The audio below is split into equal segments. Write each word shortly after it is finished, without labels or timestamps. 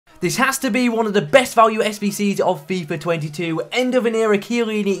This has to be one of the best value SBCs of FIFA 22. End of an Era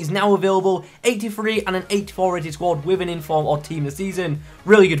Chiellini is now available. 83 and an 84 rated squad with an inform or team of the season.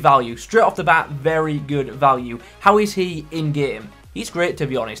 Really good value. Straight off the bat, very good value. How is he in game? He's great, to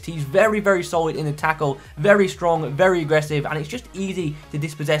be honest. He's very, very solid in the tackle, very strong, very aggressive, and it's just easy to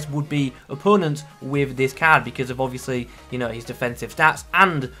dispossess would-be opponents with this card because of, obviously, you know, his defensive stats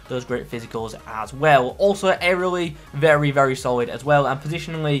and those great physicals as well. Also, aerially, very, very solid as well, and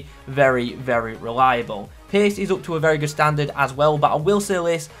positionally, very, very reliable. Pace is up to a very good standard as well, but I will say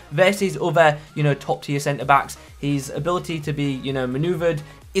this, versus other, you know, top-tier centre-backs, his ability to be, you know, manoeuvred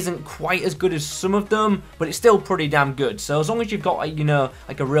isn't quite as good as some of them, but it's still pretty damn good. So as long as you've got, like, you know,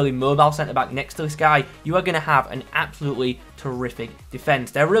 like a really mobile centre-back next to this guy, you are going to have an absolutely terrific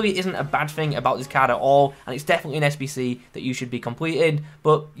defence. There really isn't a bad thing about this card at all, and it's definitely an SBC that you should be completing,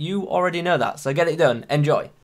 but you already know that, so get it done. Enjoy.